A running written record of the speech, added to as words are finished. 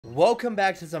Welcome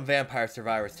back to some Vampire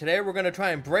Survivors. Today we're going to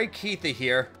try and break Keitha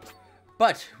here,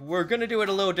 but we're going to do it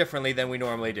a little differently than we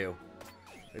normally do.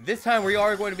 This time we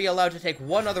are going to be allowed to take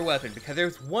one other weapon, because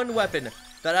there's one weapon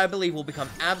that I believe will become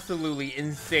absolutely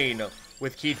insane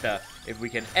with Keitha if we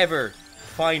can ever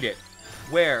find it.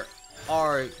 Where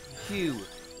are you?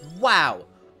 Wow!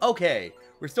 Okay,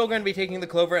 we're still going to be taking the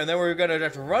clover, and then we're going to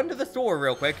just run to the store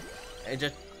real quick and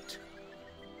just...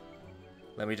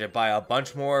 Let me just buy a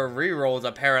bunch more rerolls,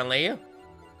 apparently. And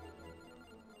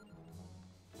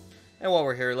while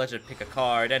we're here, let's just pick a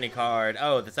card, any card.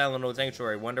 Oh, the Silent Old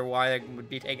Sanctuary. Wonder why I would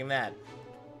be taking that.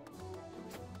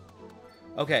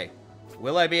 Okay.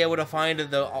 Will I be able to find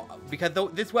the... Because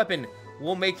this weapon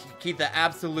will make Keitha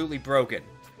absolutely broken.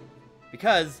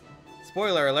 Because,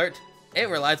 spoiler alert, it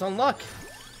relies on luck.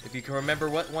 If you can remember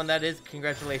what one that is,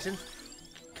 congratulations.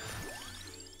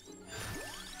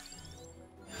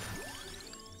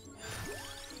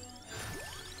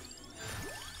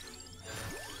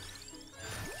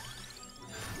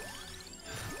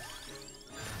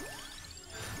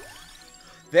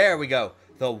 There we go.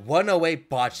 The 108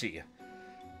 Bocce.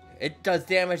 It does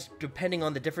damage depending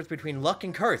on the difference between luck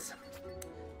and curse.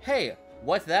 Hey,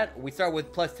 what's that? We start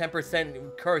with plus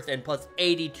 10% curse and plus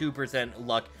 82%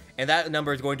 luck. And that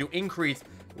number is going to increase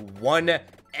one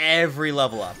every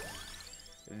level up.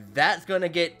 That's going to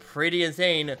get pretty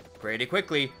insane pretty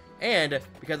quickly. And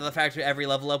because of the fact that every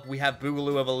level up we have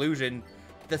Boogaloo of Illusion,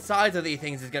 the size of these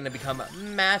things is going to become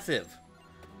massive.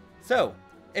 So...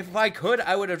 if I could,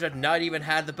 I would have just not even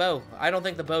had the bow. I don't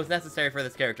think the bow is necessary for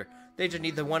this character. They just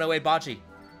need the 108 Bocce.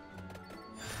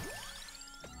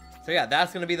 So yeah,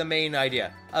 that's going to be the main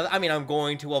idea. I mean, I'm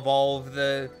going to evolve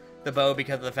the bow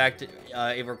because of the fact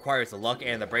it requires the luck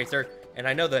and the bracer. And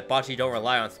I know that Bocce don't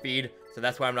rely on speed, so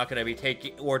that's why I'm not going to be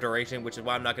taking, or duration, which is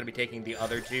why I'm not going to be taking the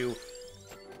other two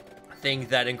things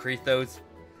that increase those.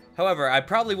 However, I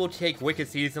probably will take Wicked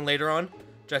Season later on.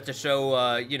 Just to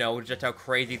show, you know, just how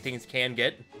crazy things can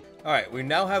get. Alright, we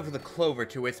now have the clover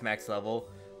to its max level.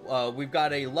 We've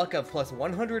got a luck of plus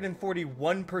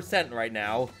 141% right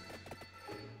now.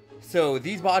 So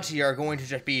these Bocce are going to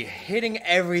just be hitting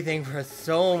everything for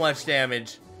so much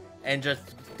damage. And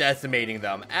just decimating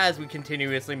them as we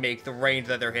continuously make the range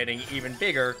that they're hitting even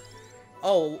bigger.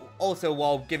 Oh, also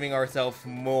while giving ourselves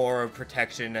more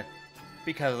protection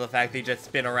because of the fact they just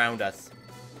spin around us.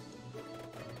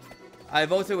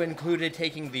 I've also included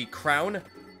taking the crown,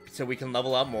 so we can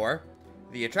level up more.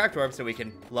 The attract orb, so we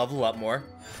can level up more.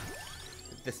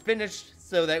 The spinach,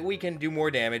 so that we can do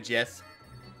more damage, yes.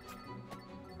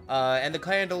 And the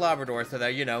candelabrador, so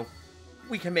that, you know,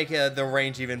 we can make the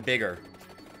range even bigger.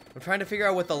 I'm trying to figure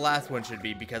out what the last one should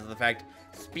be, because of the fact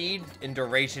speed and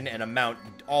duration and amount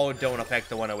all don't affect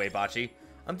the 108 Bocce.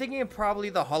 I'm thinking of probably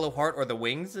the hollow heart or the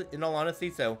wings, in all honesty,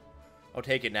 so I'll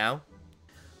take it now.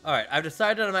 Alright, I've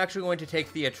decided I'm actually going to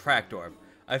take the attract orb.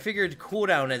 I figured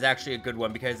cooldown is actually a good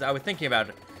one because I was thinking about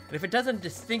it. And if it doesn't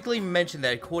distinctly mention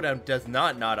that cooldown does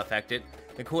not affect it,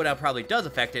 then cooldown probably does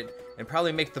affect it, and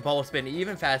probably makes the ball spin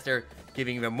even faster,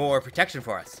 giving even more protection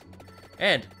for us.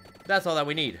 And that's all that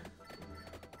we need.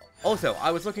 Also,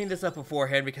 I was looking this up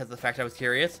beforehand because of the fact I was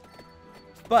curious.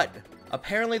 But,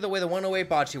 apparently the way the 108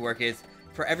 Bocce work is,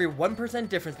 for every 1%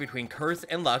 difference between curse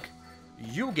and luck,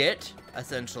 you get,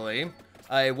 essentially,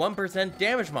 a 1%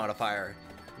 damage modifier,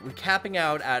 capping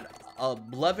out at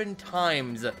 11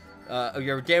 times,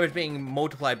 your damage being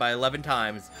multiplied by 11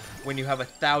 times when you have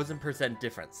 1,000%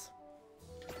 difference.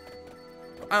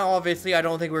 Obviously, I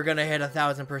don't think we're gonna hit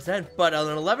 1,000%, but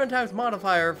an 11 times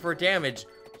modifier for damage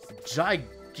is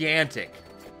gigantic.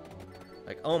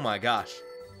 Like, oh my gosh.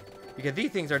 Because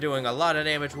these things are doing a lot of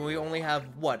damage when we only have,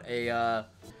 what,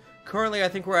 currently I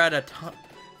think we're at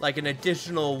like an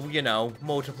additional, you know,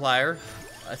 multiplier.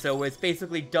 So it's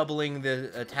basically doubling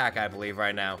the attack, I believe,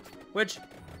 right now. Which,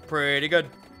 pretty good.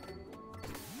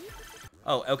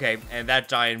 Oh, okay, and that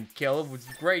giant kill was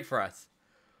great for us.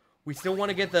 We still want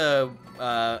to get the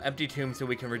empty tomb so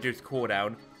we can reduce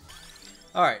cooldown.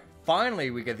 Alright,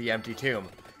 finally we get the empty tomb.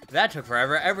 That took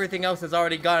forever. Everything else has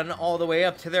already gotten all the way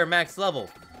up to their max level.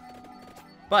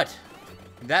 But,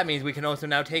 that means we can also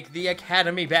now take the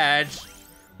Academy Badge,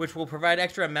 which will provide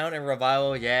extra amount and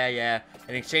revival, yeah,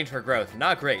 in exchange for growth.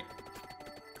 Not great.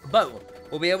 But,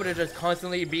 we'll be able to just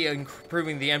constantly be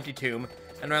improving the empty tomb,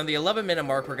 and around the 11-minute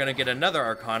mark, we're going to get another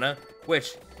Arcana,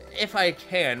 which, if I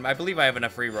can, I believe I have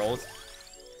enough rerolls,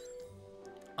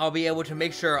 I'll be able to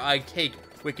make sure I take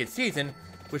Wicked Season,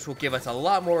 which will give us a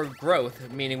lot more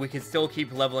growth, meaning we can still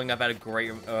keep leveling up at a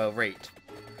great rate.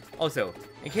 Also,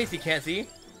 in case you can't see,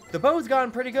 the bow's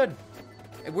gotten pretty good.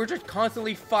 We're just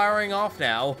constantly firing off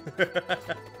now.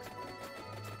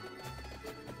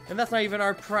 And that's not even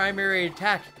our primary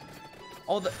attack.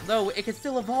 Although, it can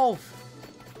still evolve.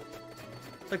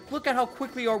 Like, look at how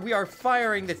quickly we are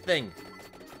firing this thing.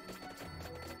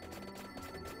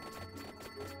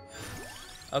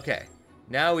 Okay.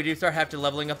 Now we do start have to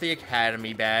leveling up the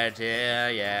Academy badge.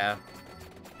 Yeah.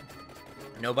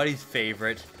 Nobody's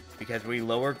favorite, because we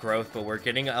lower growth, but we're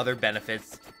getting other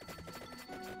benefits.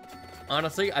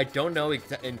 Honestly, I don't know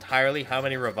entirely how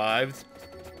many revives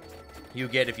you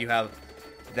get if you have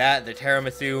that, the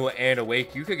tiramisu, and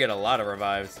awake. You could get a lot of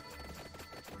revives.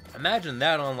 Imagine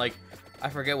that on, like, I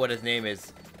forget what his name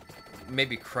is.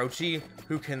 Maybe Croce,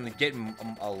 who can get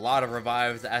a lot of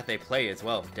revives as they play as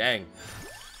well. Dang.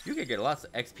 You could get lots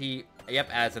of XP. Yep,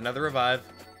 adds another revive.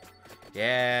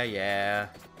 Yeah.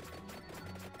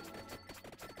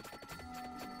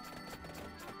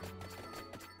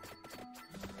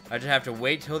 I just have to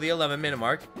wait till the 11-minute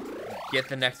mark, get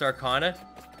the next Arcana,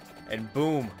 and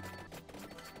boom.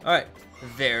 Alright,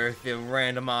 there's the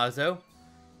randomizo.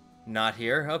 Not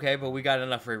here. Okay, but we got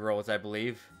enough rerolls, I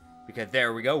believe. Because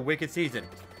there we go, Wicked Season.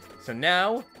 So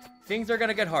now, things are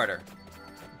gonna get harder.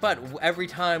 But every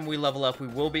time we level up, we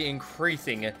will be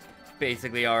increasing,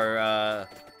 basically, our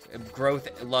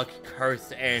growth, luck,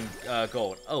 curse, and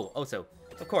gold. Oh, also,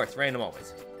 of course, random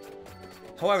always.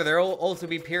 However, there will also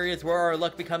be periods where our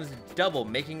luck becomes double,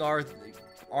 making our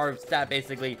stat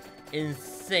basically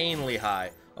insanely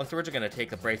high. Oh, so we're just gonna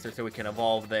take the bracer so we can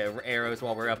evolve the arrows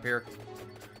while we're up here.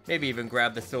 Maybe even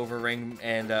grab the silver ring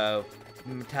and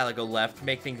Metallico left,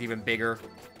 make things even bigger.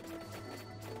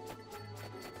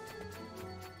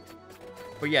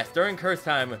 But yes, during curse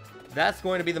time, that's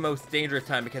going to be the most dangerous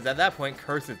time because at that point,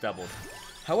 curse is doubled.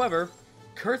 However,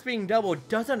 curse being doubled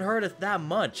doesn't hurt us that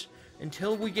much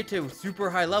until we get to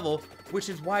super high level, which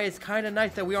is why it's kind of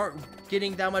nice that we aren't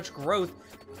getting that much growth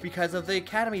because of the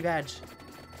Academy badge.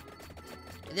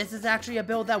 This is actually a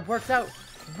build that works out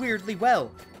weirdly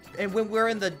well. And when we're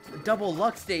in the double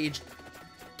luck stage,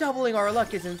 doubling our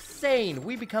luck is insane.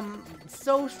 We become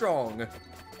so strong.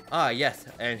 Ah, yes,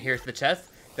 and here's the chest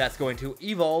that's going to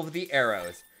evolve the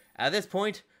arrows. At this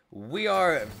point, we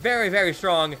are very, very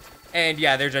strong. And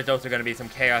yeah, there's just also going to be some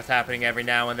chaos happening every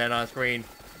now and then on screen.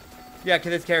 Yeah,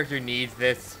 because this character needs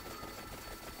this.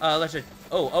 Let's just...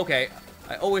 Oh, okay.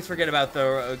 I always forget about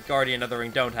the Guardian of the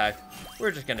Ring, don't I?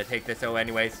 We're just going to take this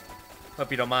anyways.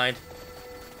 Hope you don't mind.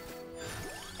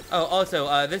 Oh,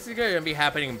 also, this is going to be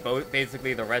happening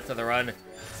basically the rest of the run,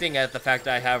 seeing as the fact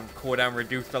that I have cooldown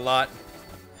reduced a lot.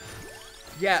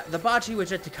 Yeah, the Bocce was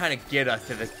just to kind of get us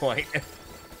to this point.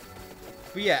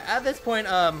 But yeah, at this point,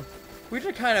 we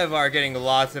just kind of are getting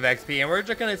lots of XP, and we're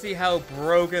just going to see how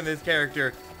broken this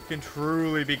character can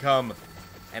truly become.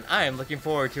 And I am looking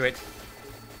forward to it.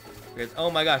 Because, oh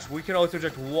my gosh, we can also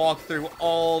just walk through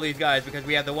all these guys because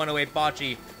we have the 108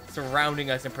 Bocce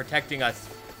surrounding us and protecting us.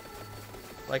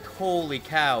 Like, holy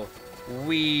cow,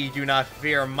 we do not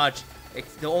fear much.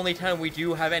 It's the only time we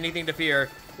do have anything to fear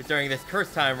is during this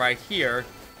curse time right here,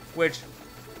 which,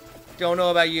 don't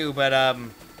know about you, but,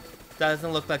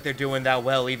 doesn't look like they're doing that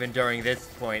well even during this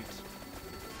point.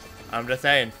 I'm just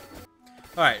saying.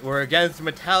 Alright, we're against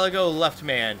Metallico Left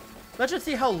Man. Let's just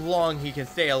see how long he can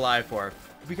stay alive for.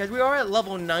 Because we are at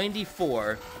level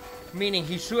 94, meaning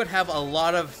he should have a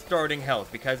lot of starting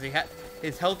health, because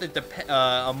his health is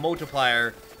a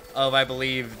multiplier of, I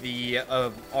believe,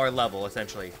 of our level,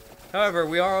 essentially. However,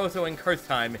 we are also in curse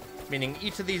time, meaning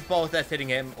each of these balls that's hitting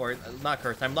him, or not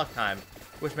curse time, luck time,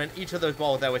 which meant each of those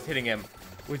balls that was hitting him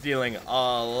was dealing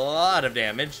a lot of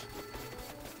damage.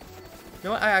 You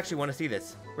know what? I actually want to see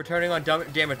this. We're turning on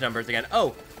damage numbers again.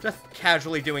 Oh, just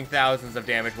casually doing thousands of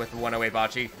damage with the 108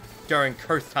 Bocce during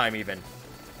curse time even.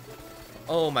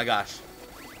 Oh my gosh.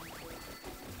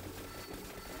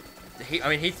 I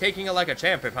mean, he's taking it like a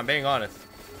champ, if I'm being honest.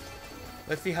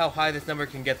 Let's see how high this number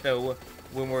can get, though,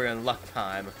 when we're in luck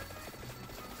time.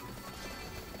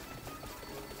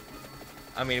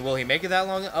 I mean, will he make it that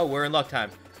long? Oh, we're in luck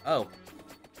time. Oh.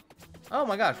 Oh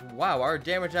my gosh, wow, our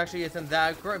damage actually isn't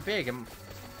that big.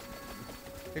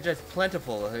 It's just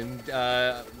plentiful and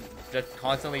just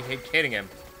constantly hitting him.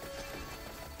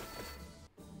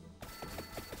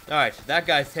 Alright, that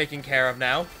guy's taken care of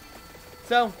now.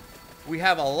 So, we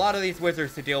have a lot of these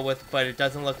wizards to deal with, but it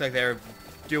doesn't look like they're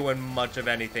doing much of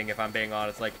anything, if I'm being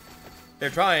honest. Like, they're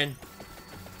trying,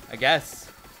 I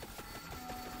guess.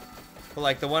 But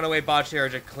like, the 108 Bocce are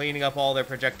just cleaning up all their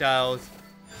projectiles.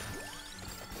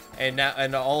 And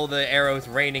all the arrows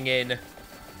raining in.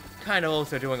 Kind of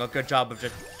also doing a good job of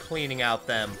just cleaning out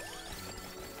them.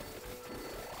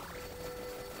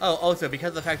 Oh, also, because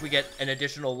of the fact we get an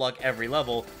additional luck every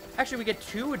level, actually we get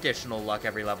 2 additional luck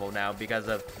every level now because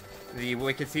of the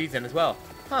Wicked Season as well.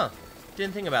 Huh.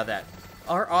 Didn't think about that.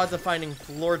 Our odds of finding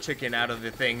floor chicken out of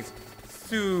the things,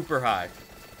 super high.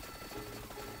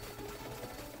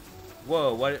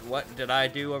 Whoa, what did I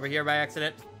do over here by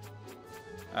accident?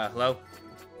 Hello?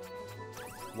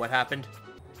 What happened?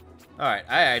 Alright,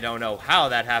 I don't know how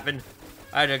that happened.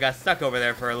 I just got stuck over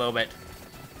there for a little bit.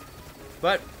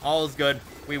 But, all's good.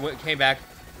 We came back.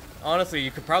 Honestly,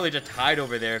 you could probably just hide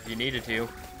over there if you needed to.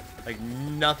 Like,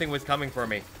 nothing was coming for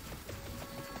me.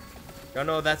 Don't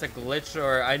know if that's a glitch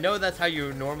or... I know that's how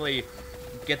you normally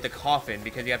get the coffin,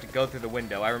 because you have to go through the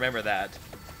window. I remember that.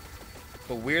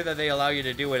 But weird that they allow you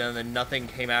to do it and then nothing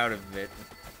came out of it.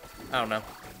 I don't know.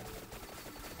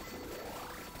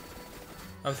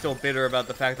 I'm still bitter about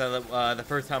the fact that the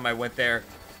first time I went there,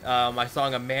 my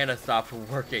song of mana stopped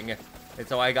working. And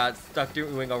so I got stuck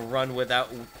doing a run without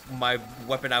my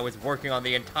weapon I was working on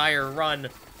the entire run.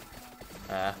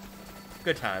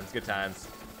 Good times, good times.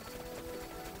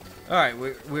 Alright,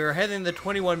 we're heading the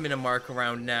 21-minute mark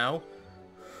around now.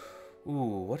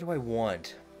 Ooh, what do I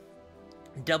want?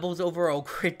 Doubles overall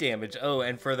crit damage. Oh,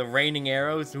 and for the raining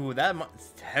arrows, ooh,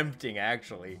 that's tempting,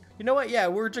 actually. You know what? Yeah,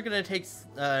 we're just gonna take...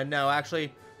 no,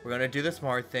 actually, we're gonna do the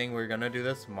smart thing. We're gonna do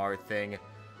the smart thing.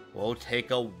 We'll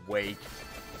take a wake.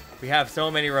 We have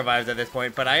so many revives at this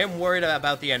point, but I am worried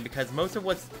about the end because most of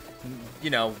what's, you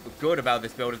know, good about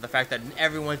this build is the fact that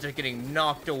everyone's just getting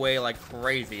knocked away like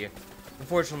crazy.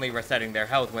 Unfortunately, resetting their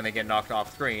health when they get knocked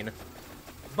off screen.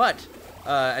 But,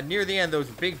 near the end, those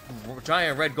big,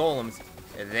 giant red golems,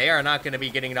 they are not going to be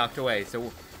getting knocked away.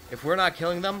 So, if we're not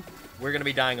killing them, we're going to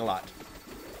be dying a lot.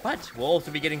 But, we'll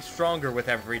also be getting stronger with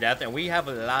every death, and we have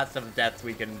lots of deaths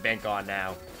we can bank on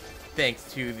now.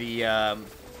 Thanks to the,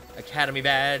 Academy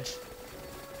badge.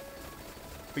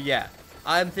 But yeah,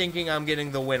 I'm thinking I'm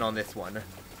getting the win on this one.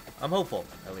 I'm hopeful,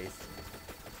 at least.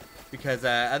 Because,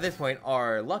 at this point,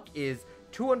 our luck is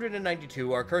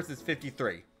 292, our curse is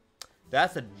 53.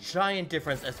 That's a giant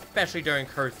difference, especially during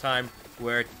curse time,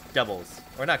 where it doubles.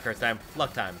 Or not curse time,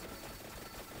 luck time.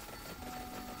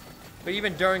 But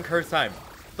even during curse time,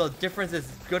 the difference is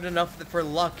good enough for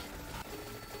luck.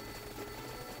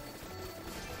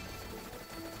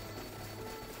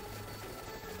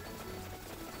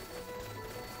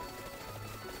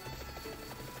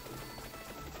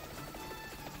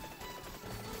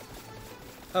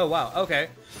 Oh, wow, okay.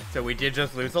 So we did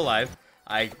just lose a life.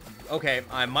 Okay,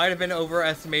 I might have been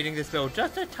overestimating this build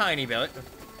just a tiny bit.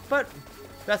 But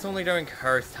that's only during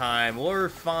curse time. We're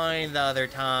fine the other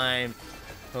time.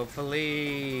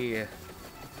 Hopefully.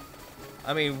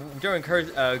 I mean, during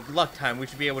luck time, we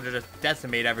should be able to just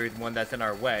decimate everyone that's in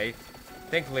our way.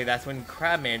 Thankfully, that's when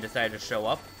Crabman decided to show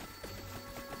up.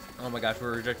 Oh my gosh,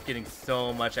 we're just getting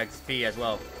so much XP as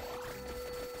well.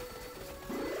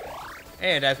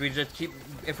 And as we just keep,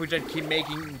 if we just keep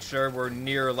making sure we're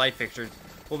near light fixtures,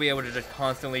 we'll be able to just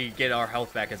constantly get our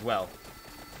health back as well.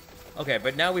 Okay,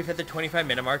 but now we've hit the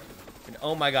 25-minute mark, and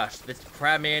oh my gosh, this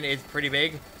Crabman is pretty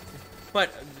big,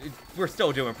 but we're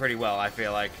still doing pretty well, I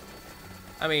feel like.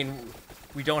 I mean,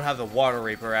 we don't have the Water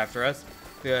Reaper after us.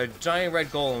 The giant red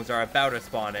golems are about to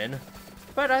spawn in,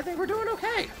 but I think we're doing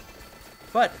okay.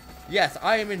 But yes,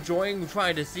 I am enjoying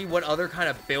trying to see what other kind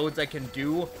of builds I can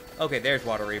do. Okay, there's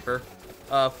Water Reaper.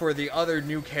 For the other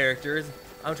new characters,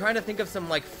 I'm trying to think of some,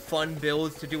 like, fun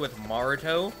builds to do with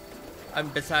Maruto.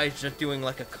 Besides just doing,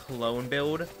 like, a clone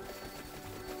build.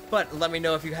 But let me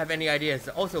know if you have any ideas.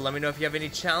 Also, let me know if you have any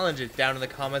challenges down in the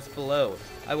comments below.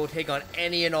 I will take on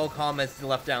any and all comments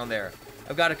left down there.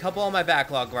 I've got a couple on my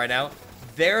backlog right now.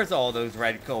 There's all those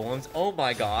red golems. Oh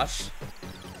my gosh.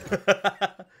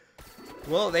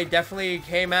 Well, they definitely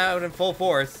came out in full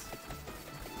force.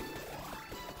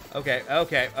 Okay,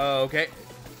 okay, okay.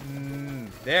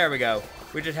 There we go.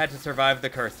 We just had to survive the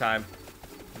curse time.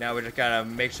 Now we just gotta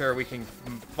make sure we can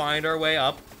find our way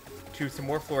up to some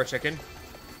more floor chicken.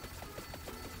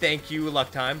 Thank you,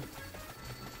 luck time.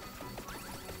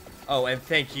 Oh, and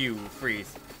thank you,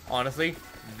 freeze. Honestly,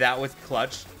 that was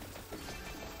clutch.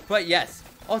 But yes,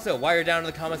 also, while you're down in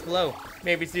the comments below,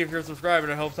 maybe see if you're subscribed,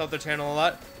 it helps out the channel a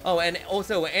lot. Oh, and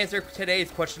also, answer today's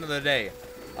question of the day.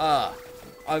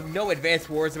 No Advanced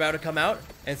War is about to come out,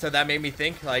 and so that made me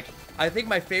think, like, I think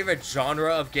my favorite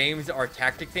genre of games are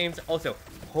tactic games. Also,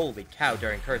 holy cow,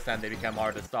 during curse time they become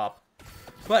hard to stop.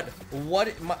 But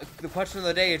the question of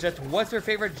the day is just, what's your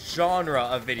favorite genre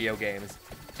of video games?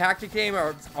 Tactic games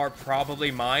are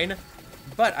probably mine,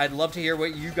 but I'd love to hear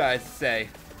what you guys say.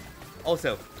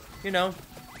 Also, you know,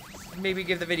 maybe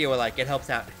give the video a like, it helps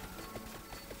out.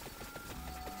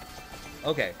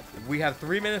 Okay, we have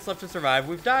 3 minutes left to survive.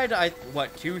 We've died,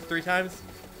 what, 2, 3 times?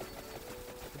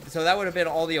 So that would have been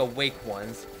all the awake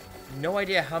ones. no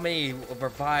idea how many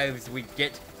revives we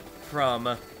get from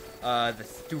the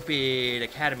stupid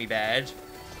Academy badge,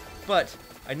 but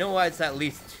I know it's at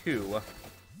least 2.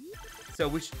 So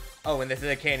we should... Oh, and this is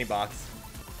a candy box.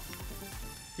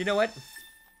 You know what?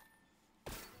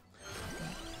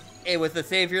 It was the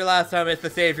savior last time, it's the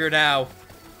savior now.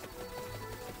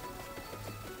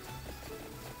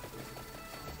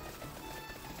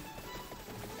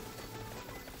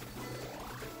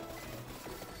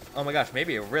 Oh my gosh,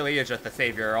 maybe it really is just the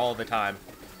savior all the time.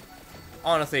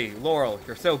 Honestly, Laurel,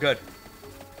 you're so good.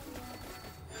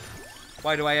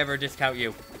 Why do I ever discount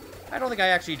you? I don't think I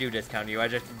actually do discount you. I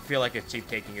just feel like it's cheap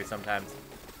taking you sometimes.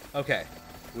 Okay.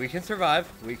 We can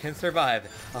survive. We can survive.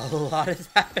 A lot is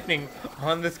happening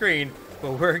on the screen,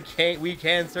 but we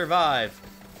can survive.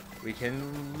 We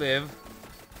can live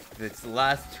this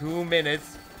last 2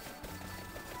 minutes.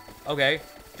 Okay.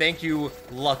 Thank you,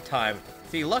 luck time.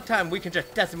 See, luck time, we can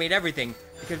just decimate everything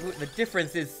because the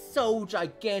difference is so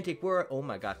gigantic. Oh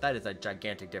my god, that is a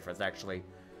gigantic difference, actually.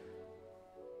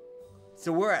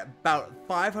 So we're at about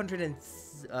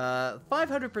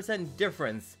 500%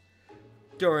 difference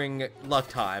during luck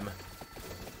time,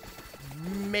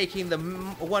 making the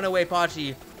 108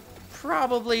 Bocce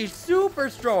probably super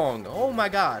strong. Oh my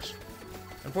gosh.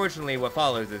 Unfortunately, what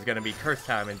follows is going to be curse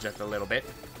time in just a little bit,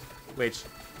 which,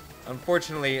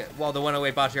 unfortunately, while the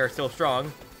 108 Bocce are still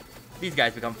strong, these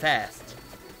guys become fast.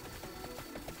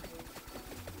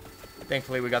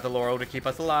 Thankfully, we got the Laurel to keep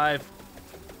us alive.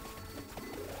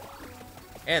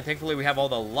 And thankfully, we have all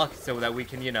the luck so that we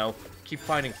can, you know, keep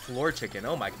finding floor chicken.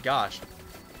 Oh my gosh.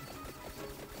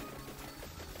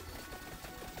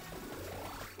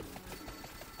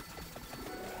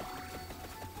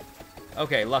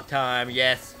 Okay, luck time,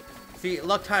 yes. See,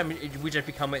 luck time, we just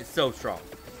become so strong.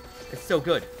 It's so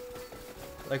good.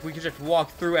 Like, we can just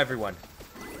walk through everyone.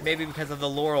 Maybe because of the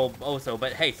Laurel also,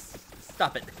 but hey,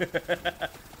 stop it.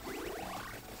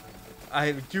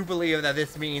 I do believe that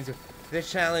this means this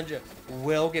challenge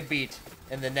will get beat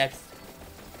in the next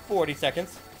 40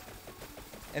 seconds.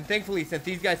 And thankfully, since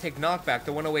these guys take knockback,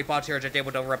 the 108 Bocce are just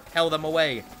able to repel them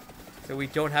away. So we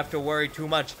don't have to worry too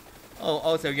much. Oh,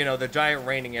 also, you know, the giant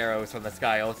raining arrows from the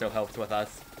sky also helps with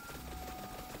us.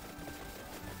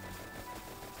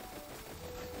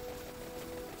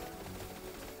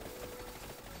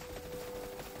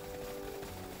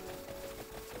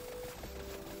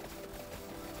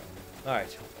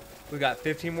 Alright, we got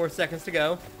 15 more seconds to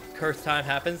go. Curse time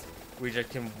happens. We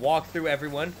just can walk through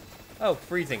everyone. Oh,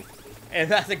 freezing. And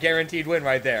that's a guaranteed win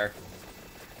right there.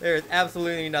 There is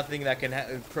absolutely nothing that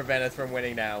can prevent us from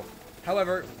winning now.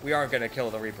 However, we aren't going to kill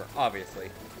the Reaper,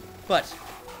 obviously. But,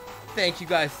 thank you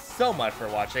guys so much for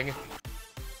watching.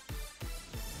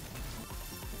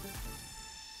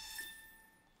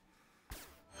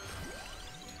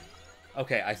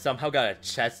 Okay, I somehow got a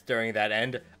chest during that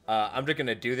end. I'm just going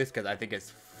to do this because I think it's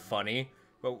funny.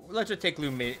 But let's just take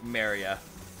Lumeria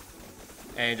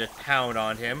and just pound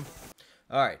on him.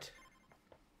 Alright.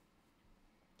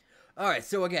 Alright,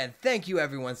 so again, thank you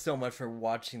everyone so much for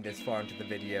watching this far into the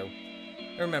video.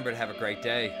 And remember to have a great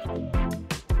day.